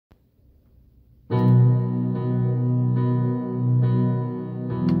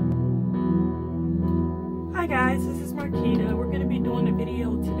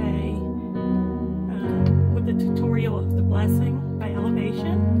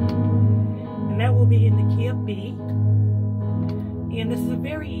will be in the key of B. And this is a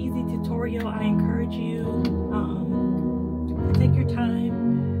very easy tutorial. I encourage you to take your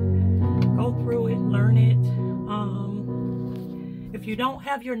time, go through it, learn it. If you don't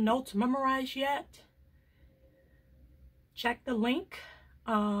have your notes memorized yet, check the link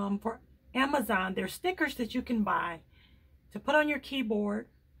for Amazon. There's stickers that you can buy to put on your keyboard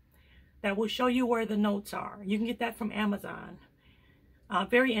that will show you where the notes are. You can get that from Amazon.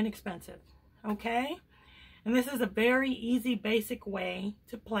 Very inexpensive, okay? And this is a very easy, basic way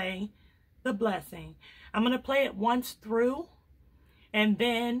to play the blessing. I'm going to play it once through, and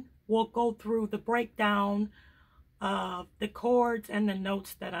then we'll go through the breakdown of the chords and the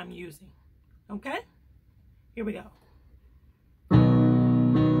notes that I'm using. Okay? Here we go.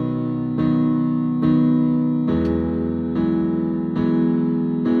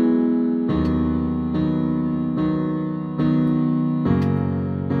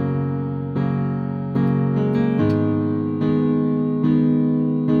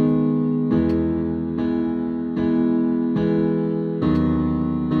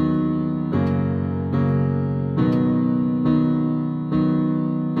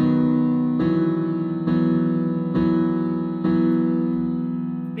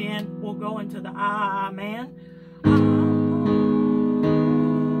 To the amen.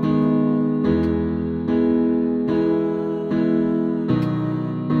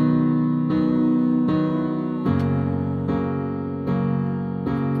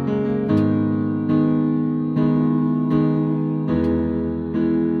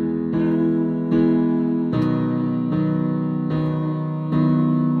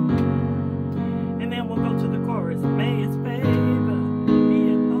 And then we'll go to the chorus. May His favor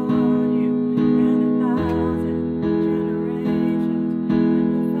be upon you.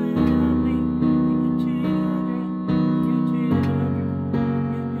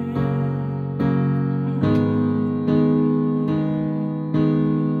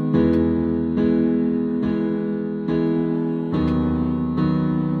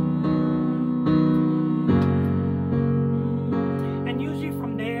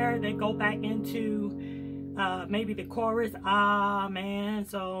 They go back into maybe the chorus, amen.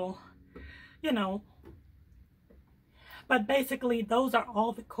 So, you know, but basically those are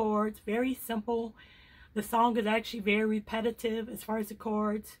all the chords. Very simple. The song is actually very repetitive as far as the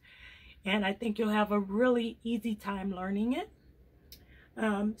chords, and I think you'll have a really easy time learning it.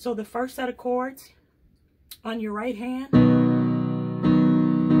 So the first set of chords on your right hand.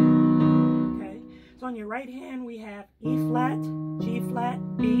 So on your right hand, we have E flat, G flat,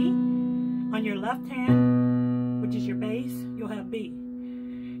 B. On your left hand, which is your bass, you'll have B.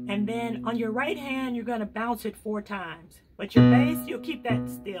 And then on your right hand, you're going to bounce it 4 times. But your bass, you'll keep that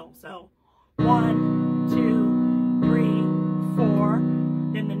still. So 1, 2, 3, 4.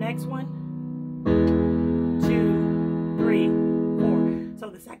 Then the next one, 2, 3, 4. So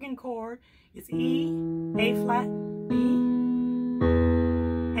the second chord is E, A flat, B.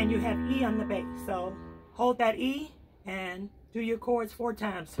 And you have E on the bass. So hold that E and do your chords 4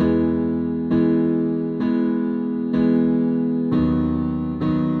 times.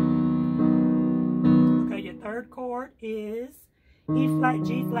 Okay, your third chord is E flat,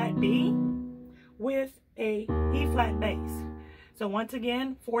 G flat, B with a E flat bass. So once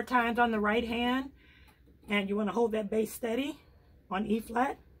again, 4 times on the right hand, and you want to hold that bass steady on E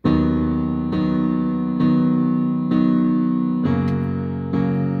flat.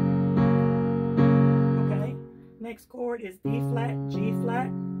 Next chord is D flat, G flat,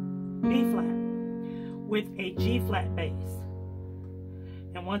 B flat with a G flat bass.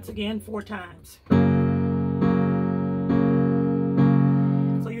 And once again, 4 times.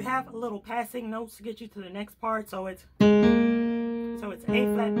 So you have a little passing notes to get you to the next part. So it's A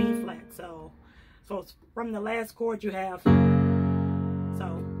flat, B flat. So it's from the last chord you have.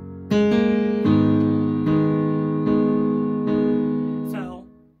 So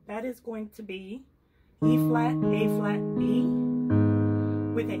that is going to be E flat, A flat, B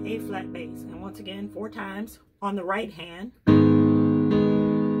with an A flat bass. And once again, 4 times on the right hand.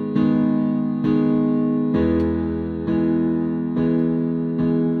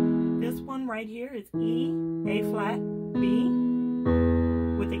 This one right here is E, A flat, B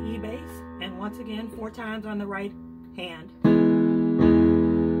with the E bass. And once again, 4 times on the right hand.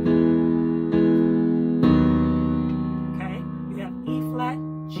 Okay, you have E flat,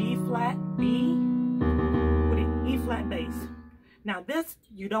 G flat, B. E flat bass. Now this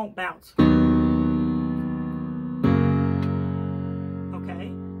you don't bounce.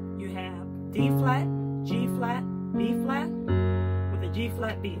 Okay, you have D flat, G flat, B flat with a G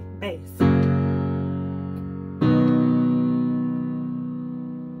flat B bass.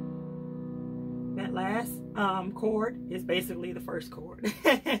 chord is basically the first chord.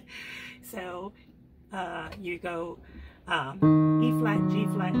 So you go E flat, G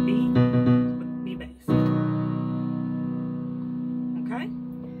flat, B with B bass. Okay?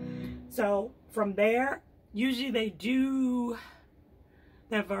 So from there, usually they do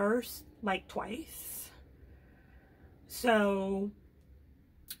the verse like twice. So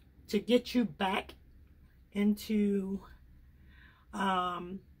to get you back into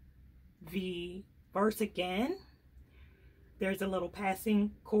the verse again, there's a little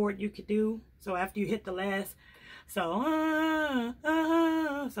passing chord you could do. So after you hit the last, and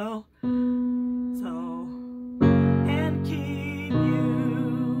keep you,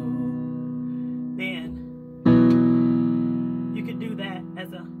 then you could do that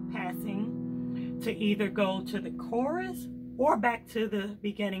as a passing to either go to the chorus or back to the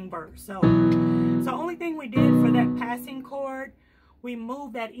beginning verse. So only thing we did for that passing chord, we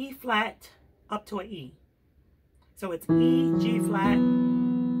moved that E flat up to an E. So it's E, G flat,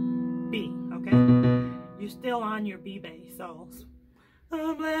 B, okay? You're still on your B bass, so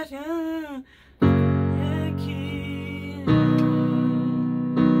oh, bless you, and keep you.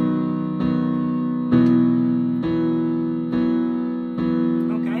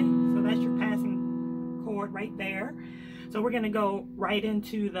 Okay, so that's your passing chord right there. So we're gonna go right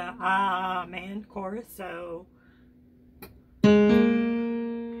into the Amen chorus. So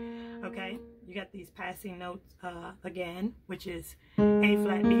okay, you got these passing notes again, which is A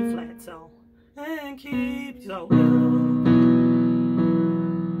flat, B flat. So and keep, so go.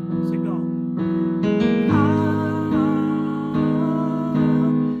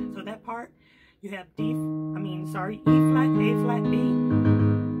 So that part, you have E flat, A flat, B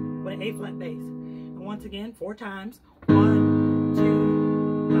with an A flat bass. And once again, 4 times. 1, 2,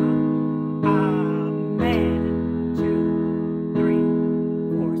 man, 2, 3,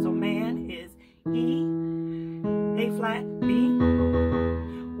 4. So man is E, A flat, B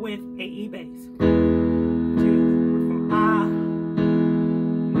with a E bass. 2, 3, 4.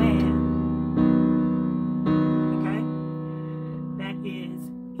 Man. Okay? That is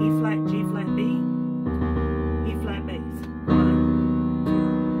E flat, G flat, B, E flat bass. 1, 2.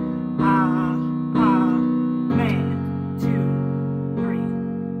 Man. 2, 3,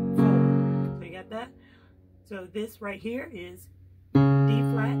 4. So you got that? So this right here is D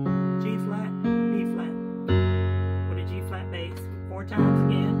flat, G flat, B flat with a G flat bass. 4 times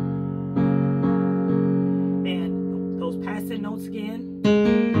again. Then those passing notes again.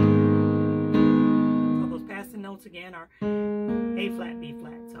 So those passing notes again are A flat, B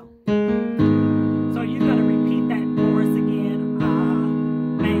flat. So you're gonna repeat that chorus again.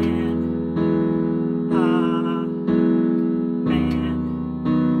 Man, man, man.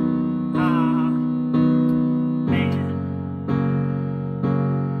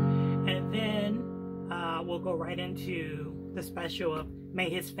 And then we'll go right into the special of may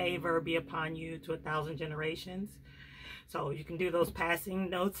his favor be upon you to 1,000 generations. So you can do those passing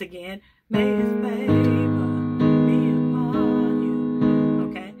notes again. May his favor be upon you.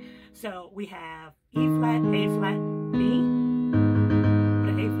 Okay, so we have E flat, A flat, B with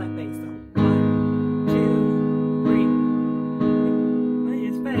an A flat bass. So 1, 2, 3. May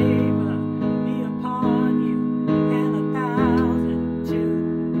his favor be upon you and 1,000, 2,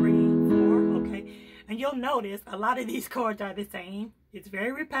 3, 4. Okay, and you'll notice a lot of these chords are the same. It's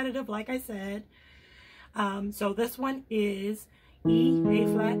very repetitive, like I said. So this one is E, A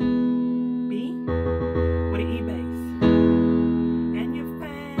flat, B with an E bass. And your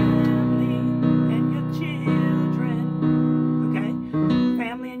family and your children. Okay?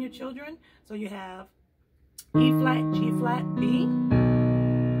 Family and your children. So you have E flat, G flat, B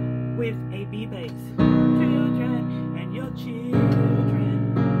with a B bass. Children and your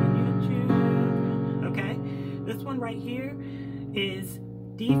children and your children. Okay? This one right here is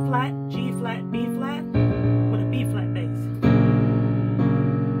D flat, G flat, B flat with a B flat bass.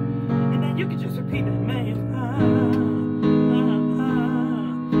 And then you can just repeat it.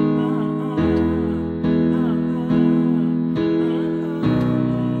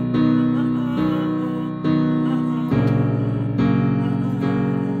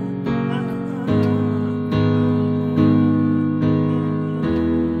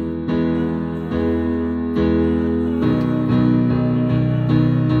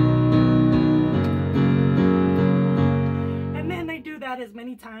 As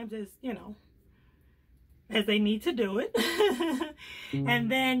many times as, you know, as they need to do it. And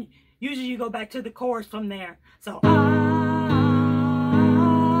then usually you go back to the chorus from there. So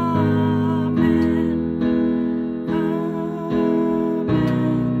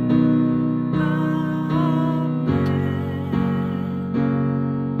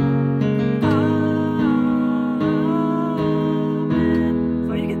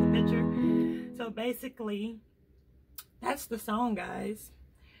basically, that's the song, guys.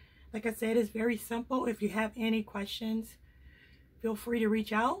 Like I said, it's very simple. If you have any questions, feel free to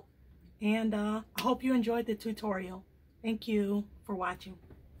reach out. And I hope you enjoyed the tutorial. Thank you for watching.